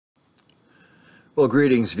Well,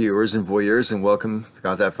 greetings, viewers and voyeurs, and welcome to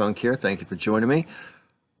Got That Funk here. Thank you for joining me.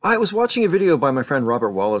 I was watching a video by my friend Robert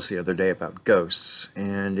Wallace the other day about ghosts,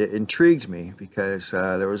 and it intrigued me because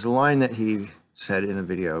there was a line that he said in the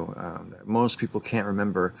video that most people can't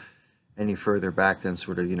remember any further back than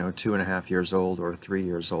sort of, 2.5 years old or 3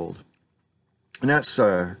 years old. And that's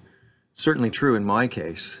certainly true in my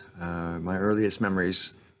case. My earliest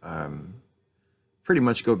memories pretty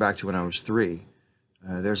much go back to when I was 3.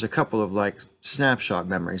 There's a couple of like snapshot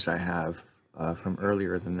memories I have from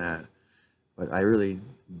earlier than that, but I really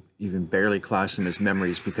even barely class them as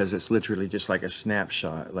memories because it's literally just like a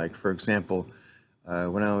snapshot. Like, for example,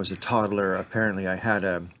 when I was a toddler, apparently I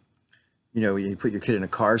had you put your kid in a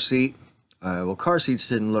car seat. Well, car seats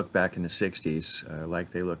didn't look back in the 60s like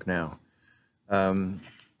they look now.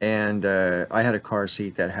 And I had a car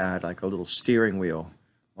seat that had like a little steering wheel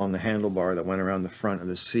on the handlebar that went around the front of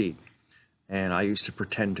the seat. And I used to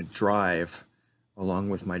pretend to drive along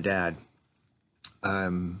with my dad.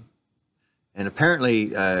 And apparently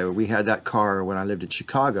we had that car when I lived in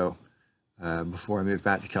Chicago before I moved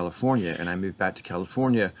back to California. And I moved back to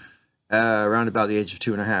California around about the age of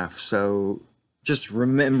 2.5. So just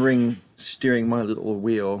remembering steering my little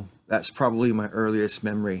wheel, that's probably my earliest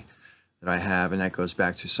memory that I have. And that goes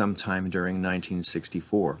back to sometime during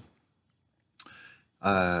 1964.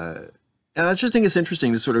 And I just think it's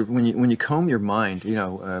interesting to sort of, when you comb your mind,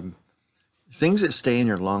 things that stay in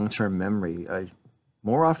your long-term memory,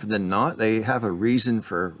 more often than not, they have a reason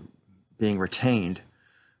for being retained.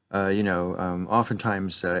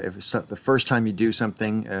 Oftentimes, if it's the first time you do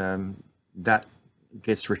something, that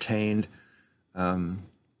gets retained. The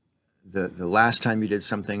last time you did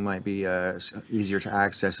something might be easier to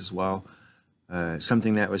access as well.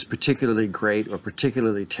 Something that was particularly great or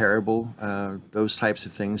particularly terrible, those types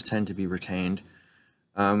of things tend to be retained.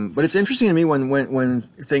 But it's interesting to me when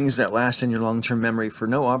things that last in your long-term memory for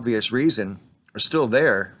no obvious reason are still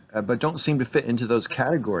there, but don't seem to fit into those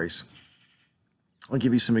categories. I'll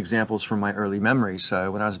give you some examples from my early memories.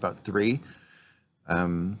 When I was about 3,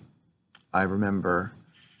 I remember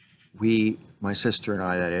my sister and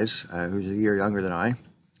I, that is, who's a year younger than I,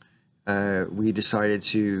 we decided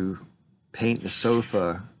to paint the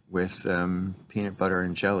sofa with peanut butter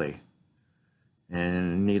and jelly.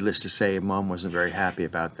 And needless to say, Mom wasn't very happy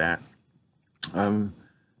about that.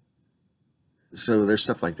 So there's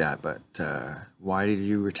stuff like that, but why did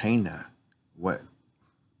you retain that? What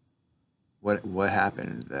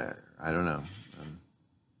happened there? I don't know.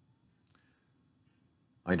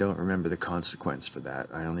 I don't remember the consequence for that.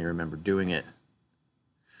 I only remember doing it.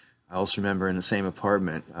 I also remember in the same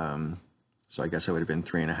apartment, so I guess I would have been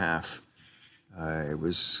 3.5. It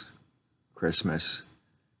was Christmas,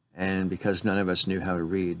 and because none of us knew how to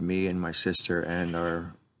read, me and my sister and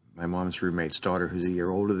my mom's roommate's daughter, who's a year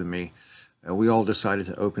older than me, we all decided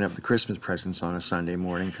to open up the Christmas presents on a Sunday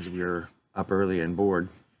morning because we were up early and bored,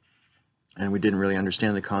 and we didn't really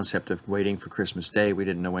understand the concept of waiting for Christmas Day. We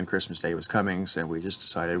didn't know when Christmas Day was coming, so we just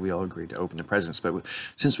decided, we all agreed to open the presents. But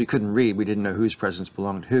since we couldn't read, we didn't know whose presents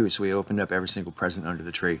belonged to who, so we opened up every single present under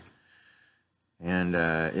the tree. And,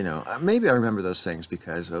 maybe I remember those things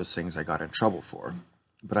because those things I got in trouble for.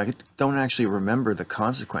 But I don't actually remember the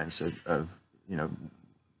consequence of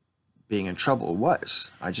being in trouble was.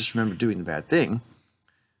 I just remember doing the bad thing,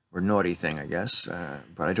 or naughty thing, I guess.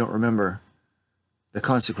 But I don't remember the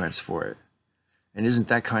consequence for it. And isn't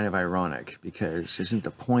that kind of ironic? Because isn't the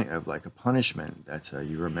point of like a punishment that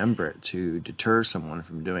you remember it to deter someone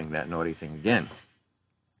from doing that naughty thing again?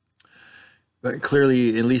 But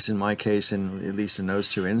clearly, at least in my case, and at least in those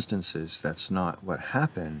 2 instances, that's not what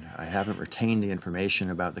happened. I haven't retained the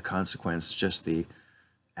information about the consequence, just the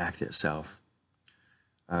act itself.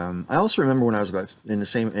 I also remember when I was about in the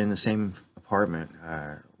same apartment.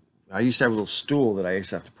 I used to have a little stool that I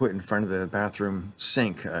used to have to put in front of the bathroom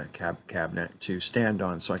sink cabinet to stand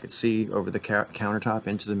on, so I could see over the countertop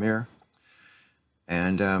into the mirror.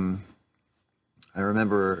 And I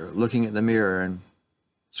remember looking at the mirror and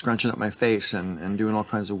scrunching up my face and doing all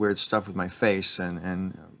kinds of weird stuff with my face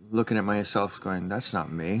and looking at myself going, that's not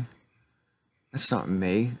me. That's not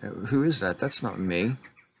me. Who is that? That's not me.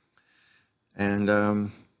 And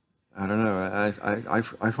I don't know.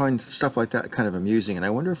 I find stuff like that kind of amusing, and I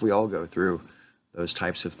wonder if we all go through those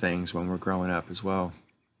types of things when we're growing up as well.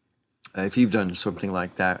 If you've done something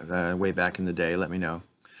like that way back in the day, let me know.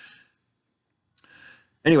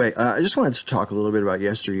 Anyway, I just wanted to talk a little bit about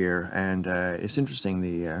yesteryear, and it's interesting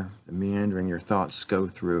the meandering your thoughts go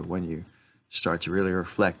through when you start to really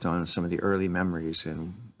reflect on some of the early memories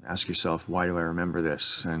and ask yourself, why do I remember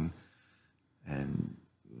this? And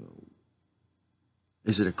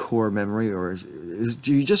is it a core memory, or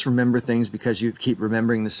do you just remember things because you keep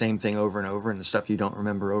remembering the same thing over and over, and the stuff you don't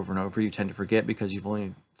remember over and over you tend to forget because you've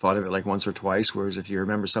only thought of it like once or twice, whereas if you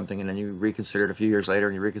remember something and then you reconsider it a few years later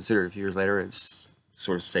and you reconsider it a few years later, it's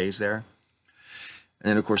sort of stays there. And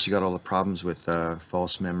then of course you got all the problems with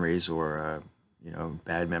false memories, or you know,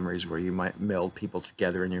 bad memories where you might meld people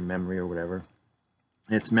together in your memory or whatever.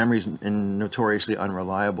 It's memories and notoriously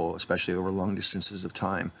unreliable, especially over long distances of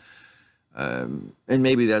time. And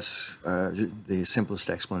maybe that's the simplest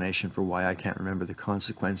explanation for why I can't remember the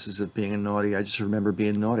consequences of being naughty. I just remember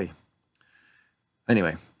being naughty.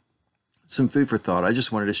 Anyway, some food for thought. I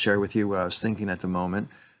just wanted to share with you what I was thinking at the moment.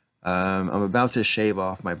 I'm about to shave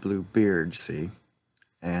off my blue beard, see?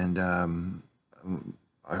 And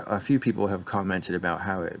a few people have commented about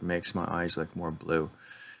how it makes my eyes look more blue.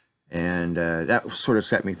 And that sort of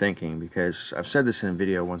set me thinking, because I've said this in a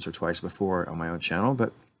video once or twice before on my own channel,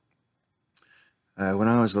 but when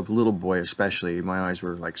I was a little boy especially, my eyes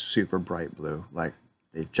were like super bright blue. Like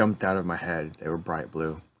they jumped out of my head. They were bright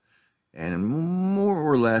blue. And more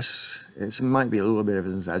or less, it might be a little bit of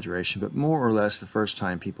an exaggeration, but more or less the first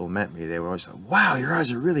time people met me, they were always like, wow, your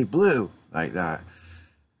eyes are really blue, like that.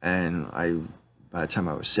 And by the time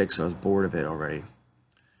I was 6, I was bored of it already.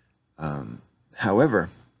 However,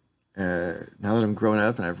 now that I'm grown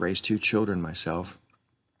up and I've raised 2 children myself,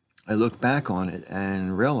 I look back on it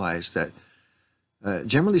and realize that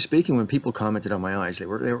generally speaking, when people commented on my eyes, they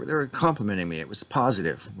were complimenting me. It was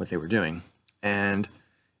positive what they were doing. And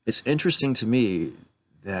it's interesting to me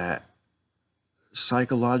that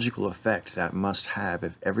psychological effect that must have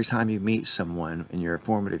if every time you meet someone in your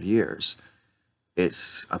formative years,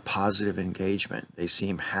 it's a positive engagement. They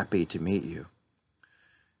seem happy to meet you.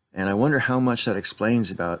 And I wonder how much that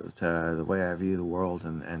explains about the way I view the world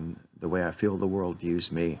and the way I feel the world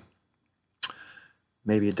views me.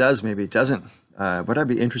 Maybe it does, maybe it doesn't. But I'd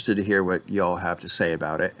be interested to hear what y'all have to say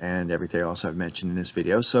about it and everything else I've mentioned in this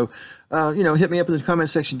video. So, you know, hit me up in the comment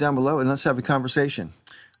section down below and let's have a conversation.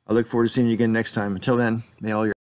 I look forward to seeing you again next time. Until then, may all your